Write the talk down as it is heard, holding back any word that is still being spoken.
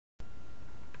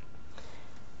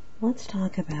Let's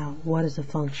talk about what is a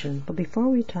function. But before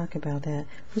we talk about that,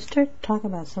 let's talk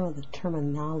about some of the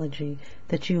terminology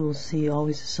that you will see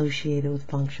always associated with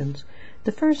functions.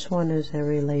 The first one is a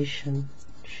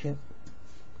relationship.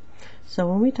 So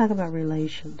when we talk about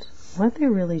relations, what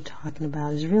they're really talking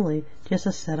about is really just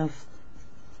a set of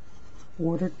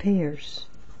ordered pairs.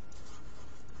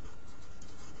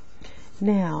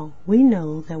 Now, we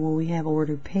know that when we have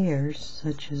ordered pairs,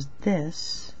 such as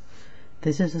this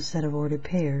is a set of ordered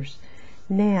pairs.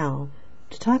 Now,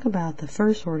 to talk about the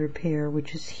first ordered pair,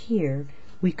 which is here,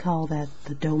 we call that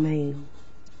the domain.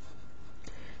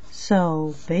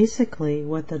 So, basically,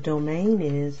 what the domain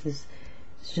is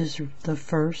just the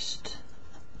first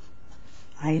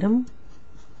item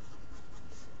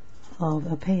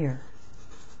of a pair.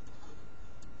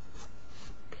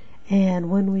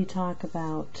 And when we talk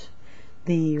about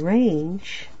the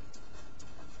range,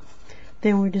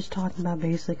 then we're just talking about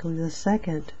basically the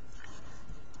second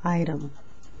item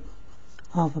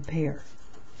of a pair.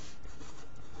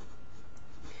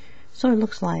 So it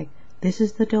looks like this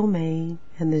is the domain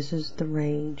and this is the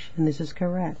range, and this is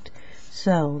correct.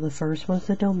 So the first one's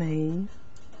the domain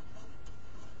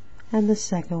and the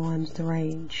second one's the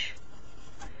range.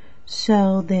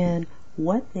 So then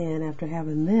after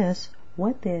having this,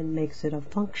 what then makes it a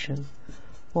function?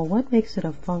 Well, what makes it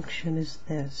a function is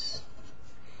this.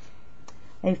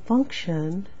 A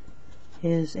function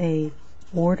is a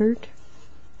ordered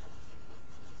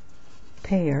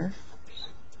pair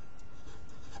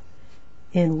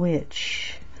in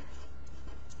which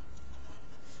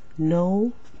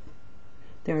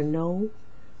there are no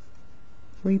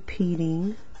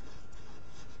repeating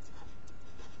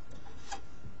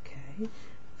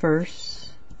first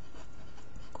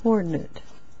coordinate,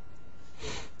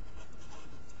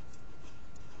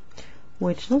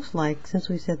 which looks like, since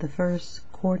we said the first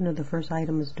coordinate of the first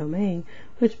item is domain,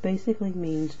 which basically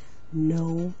means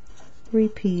no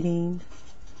repeating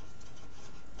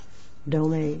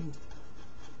domain.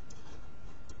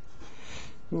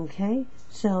 Okay,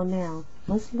 so now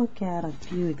let's look at a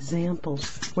few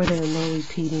examples where there are no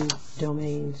repeating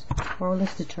domains, or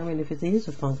let's determine if it is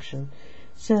a function.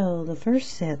 So the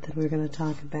first set that we're going to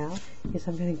talk about is,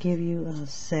 I'm going to give you a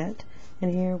set,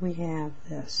 and here we have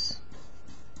this.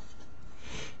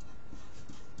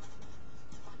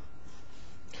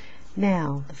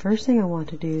 Now, the first thing I want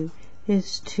to do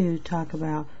is to talk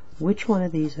about which one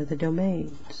of these are the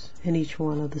domains in each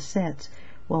one of the sets.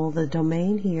 Well, the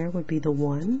domain here would be the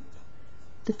 1,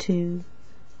 the 2,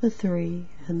 the 3,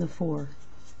 and the 4.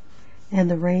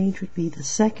 And the range would be the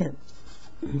second.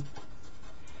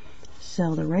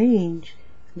 So the range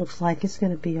looks like it's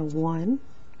going to be a 1,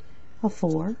 a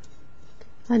 4,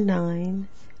 a 9,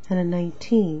 and a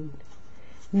 19.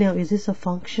 Now, is this a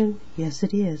function? Yes,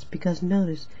 it is, because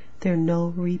notice there are no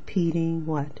repeating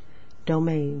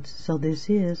domains. So this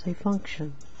is a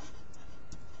function.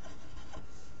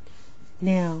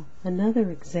 Now, another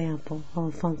example of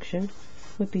a function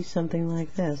would be something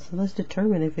like this. So let's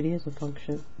determine if it is a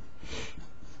function.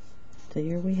 So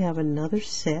here we have another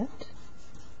set.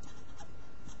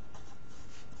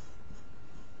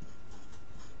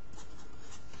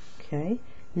 Okay,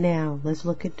 now let's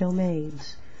look at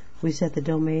domains. We said the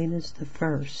domain is the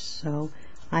first, so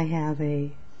I have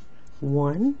a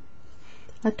 1,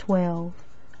 a 12,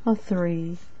 a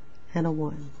 3, and a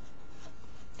 1.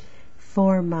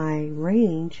 For my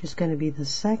range is going to be the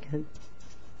second,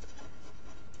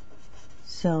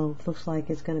 so it looks like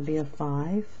it's going to be a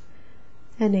 5,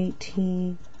 an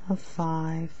 18, a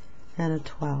 5, and a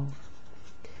 12.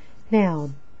 Now,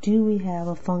 do we have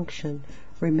a function?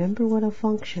 Remember what a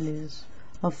function is.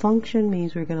 A function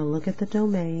means we're going to look at the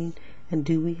domain, and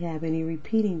do we have any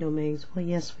repeating domains? Well,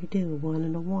 yes, we do, 1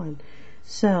 and a 1.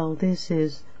 So this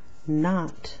is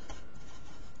not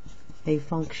a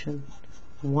function.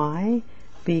 Why?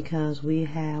 Because we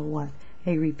have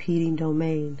a repeating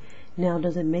domain. Now,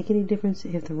 does it make any difference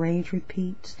if the range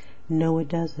repeats? No, it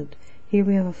doesn't. Here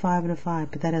we have a 5 and a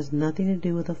 5, but that has nothing to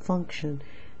do with a function.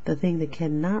 The thing that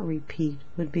cannot repeat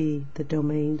would be the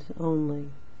domains only.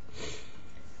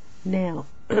 Now,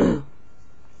 when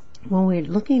we're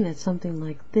looking at something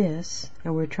like this,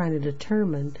 and we're trying to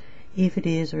determine if it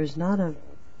is or is not a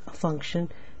function,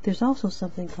 there's also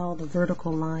something called the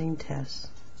vertical line test.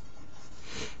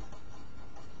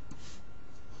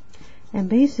 And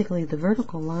basically, the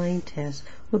vertical line test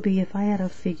would be if I had a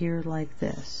figure like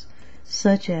this,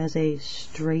 such as a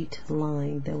straight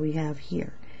line that we have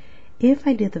here. If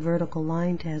I did the vertical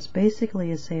line test,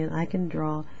 basically it's saying I can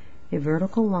draw a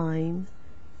vertical line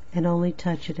and only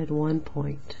touch it at one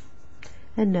point.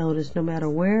 And notice, no matter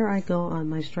where I go on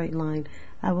my straight line,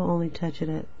 I will only touch it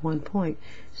at one point.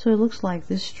 So it looks like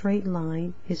this straight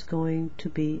line is going to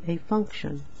be a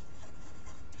function.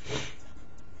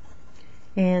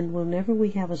 And whenever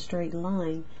we have a straight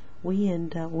line, we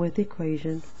end up with the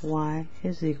equation y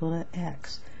is equal to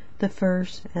x. The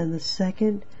first and the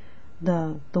second,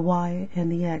 the y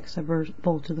and the x are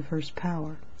both to the first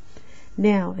power.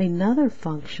 Now another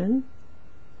function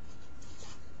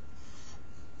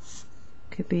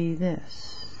could be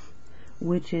this,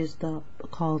 which is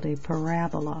called a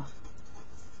parabola.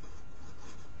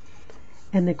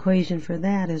 And the equation for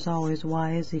that is always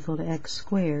y is equal to x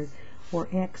squared, where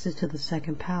x is to the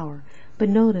second power. But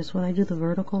notice when I do the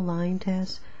vertical line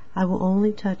test, I will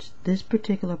only touch this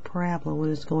particular parabola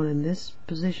when it's going in this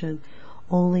position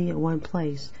only at one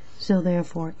place. So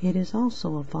therefore it is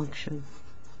also a function.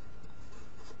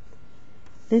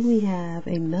 Then we have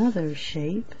another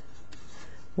shape,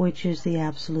 which is the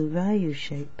absolute value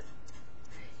shape.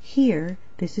 Here,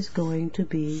 this is going to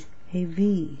be a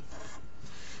V.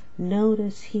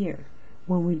 Notice here,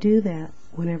 when we do that,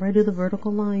 whenever I do the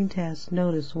vertical line test,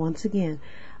 notice once again,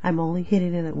 I'm only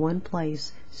hitting it at one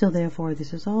place, so therefore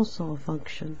this is also a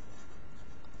function.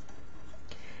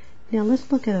 Now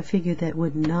let's look at a figure that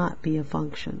would not be a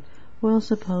function. Well,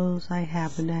 suppose I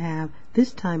happen to have,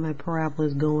 this time my parabola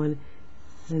is going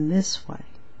in this way.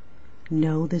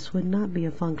 No, this would not be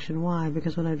a function. Why?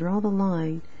 Because when I draw the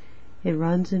line, it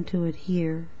runs into it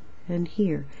here and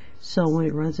here. So when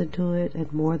it runs into it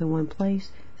at more than one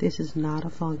place, this is not a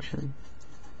function.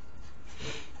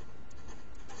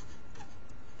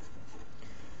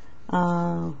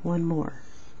 One more.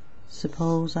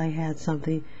 Suppose I had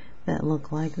something that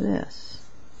looked like this.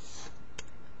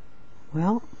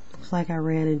 Well, looks like I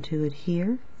ran into it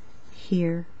here,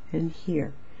 here, and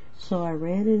here. So I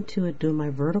ran into it doing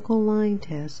my vertical line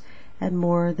test at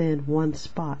more than one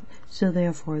spot. So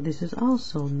therefore this is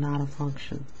also not a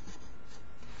function.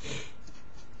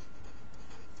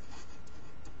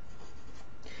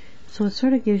 So it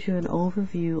sort of gives you an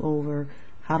overview over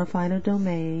how to find a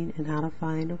domain and how to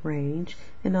find a range,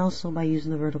 and also by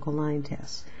using the vertical line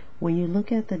test. When you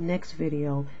look at the next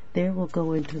video, there will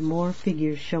go into more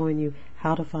figures showing you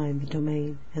how to find the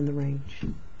domain and the range.